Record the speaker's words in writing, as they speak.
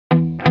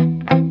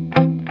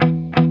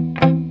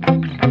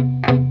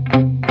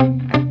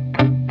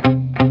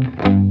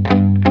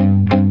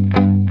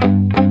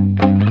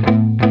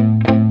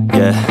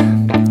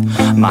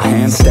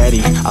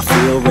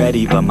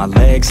my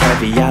legs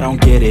heavy, I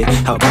don't get it.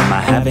 How come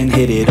I haven't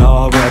hit it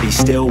already?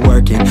 Still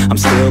working, I'm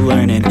still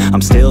learning,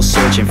 I'm still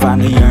searching,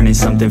 finally earning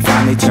something,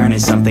 finally turning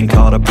something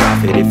called a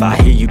profit. If I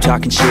hear you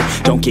talking shit,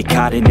 don't get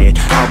caught in it.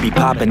 I'll be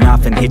popping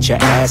off and hit your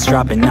ass,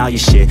 dropping all your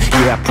shit.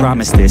 Yeah, I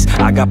promise this,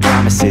 I got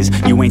promises,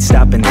 you ain't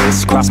stopping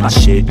this. Cross my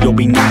shit, you'll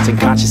be knocked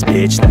unconscious,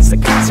 bitch. That's the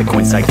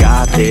consequence, I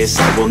got this,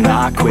 I will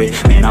not quit.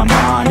 Man, I'm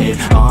on it,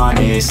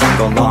 honest, I'm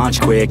gon'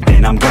 launch quick,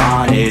 then I'm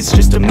gone. It's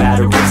just a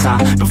matter of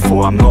time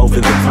before I'm over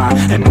the climb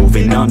and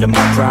moving under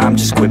my prime.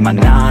 Just quit my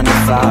 9 to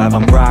 5,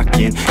 I'm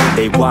rocking, and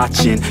they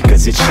watching,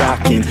 cause it's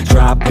shocking.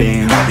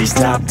 Dropping all these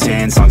top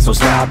 10 songs, so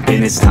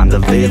stopping. It's time to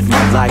live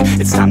my life,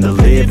 it's time to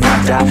live,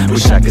 not die.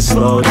 Wish I could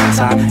slow down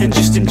time and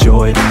just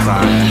enjoy the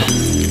climb.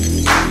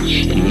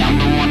 And I'm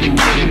the one to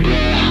get it, bro.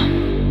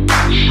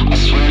 I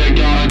swear to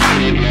God I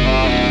get it,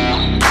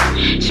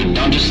 bro. So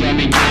don't just let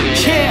me get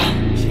it.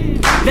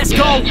 Yeah, let's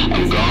go.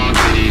 I'm gon'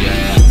 get it,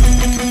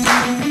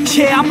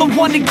 yeah. Yeah, I'm the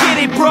one to get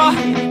it, bro.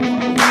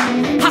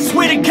 I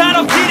swear to God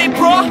I'll get it,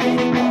 bro.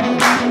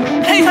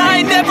 Hey,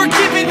 I ain't never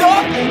giving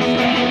up.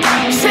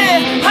 Yeah,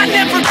 I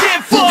never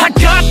give up. I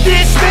got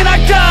this, man, I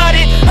got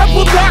it. I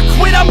will not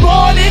quit, I'm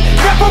on it.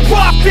 Never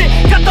off it.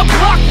 Got the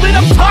block lit,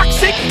 I'm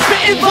toxic.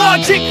 Spitting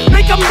logic,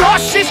 make them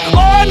nauseous.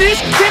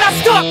 Honest, can I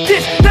stop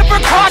this? Never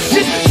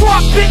cautious,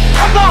 drop it.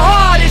 I'm the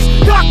hardest.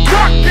 Knock,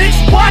 knock, bitch,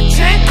 watch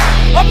it.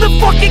 I'm the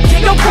fucking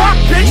king of rock,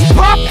 bitch.